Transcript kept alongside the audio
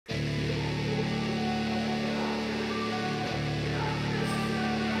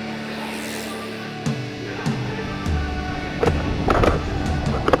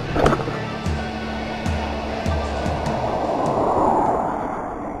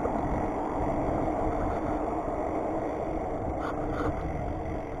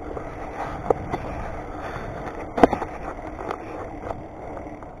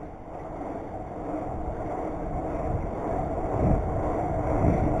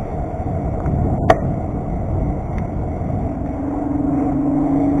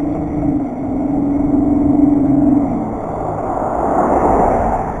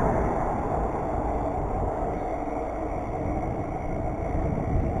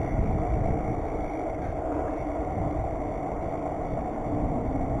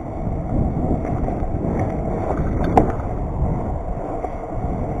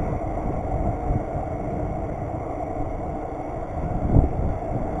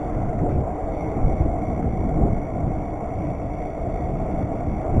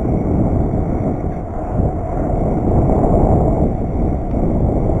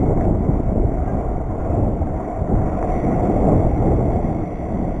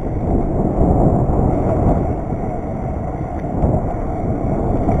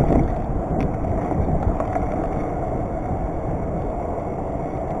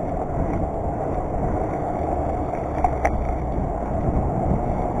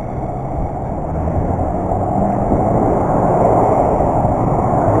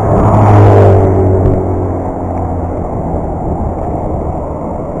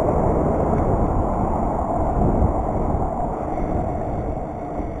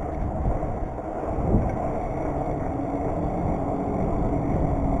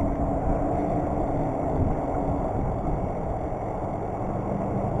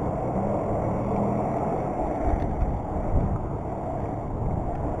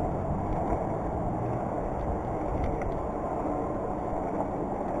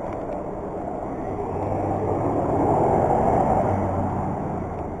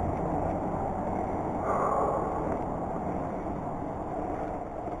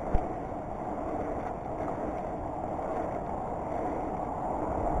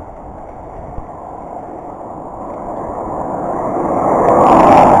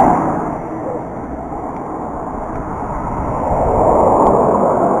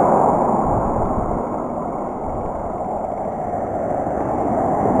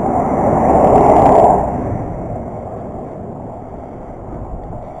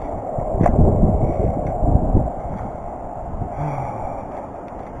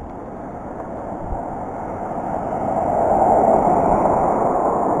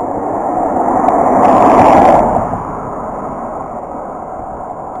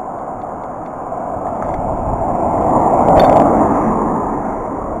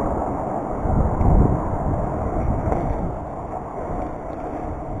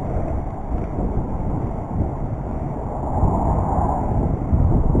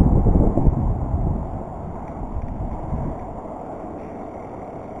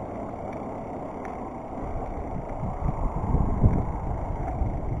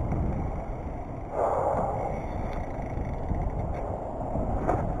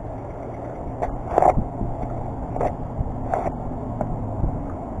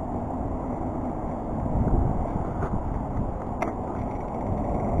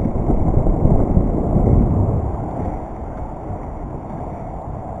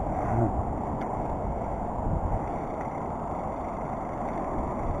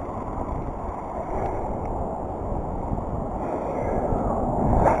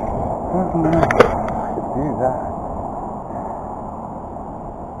don't know if I could do that.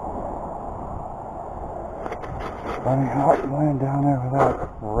 I mean, how you land down there without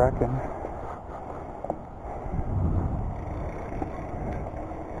wrecking?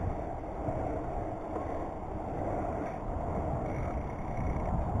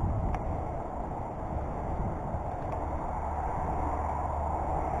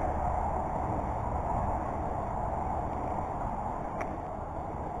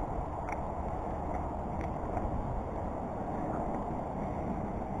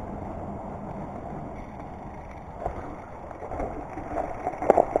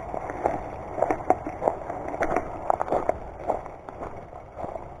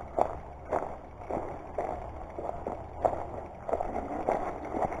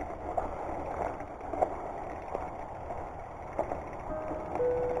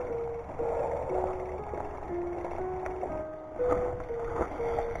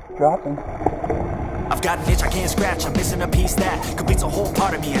 Dropping. I've got an itch I can't scratch, I'm missing a piece that completes a whole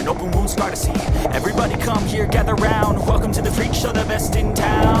part of me, an open wound scar to see. Everybody come here, gather round, welcome to the freak show, the best in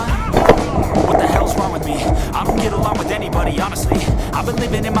town. What the hell's wrong with me? I don't get along with anybody, honestly. I've been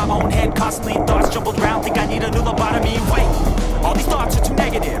living in my own head, constantly thoughts jumbled around, think I need a new lobotomy. Wait, all these thoughts are too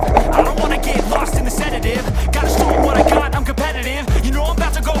negative. I don't wanna get lost in the sedative. Gotta show them what I got, I'm competitive. You know I'm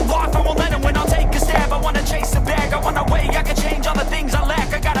about to go off, I won't let them win, I'll take a stab. I wanna chase a bag, I wanna weigh, I can change all the things I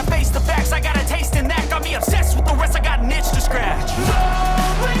lack. I gotta face the facts, I got a taste in that. Got me obsessed with the rest, I got an itch to scratch.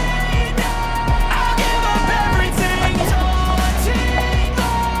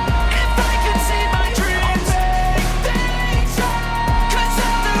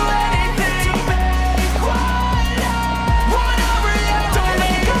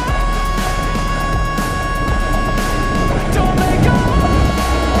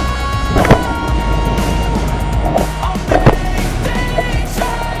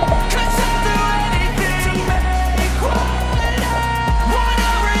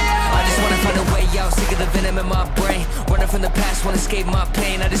 Wanna escape my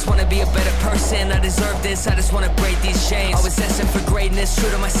pain, I just wanna be a better person. I deserve this, I just wanna break these chains. Always asking for greatness,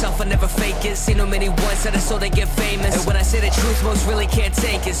 true to myself, I never fake it. Seen too many once, I just so they get famous. And when I say the truth, most really can't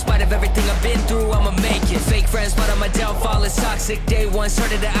take it. In spite of everything I've been through, I'ma make it. Fake friends, but on my downfall is toxic. Day one,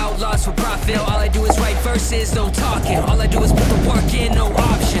 started the outlaws for profit. Now all I do is write verses, no talking. All I do is put the work in, no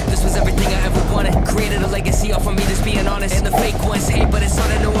option. This was everything I ever wanted. Created a legacy off of me, just being honest. And the fake ones hate, but it's all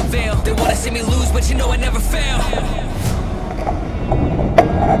to no avail. They wanna see me lose, but you know I never fail.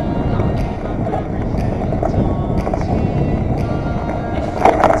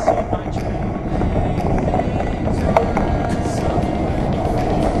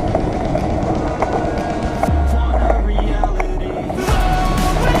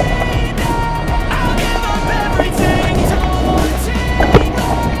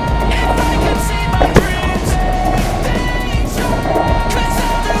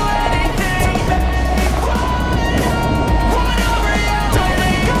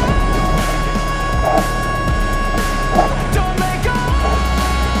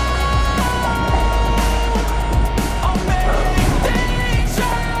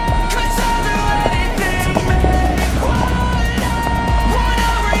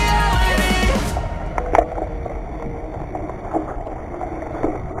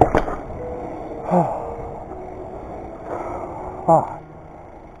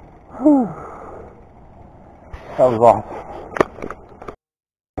 That was awesome.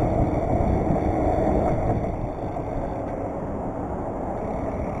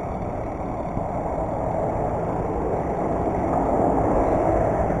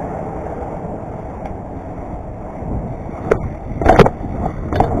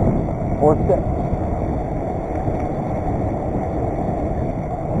 Fourth step.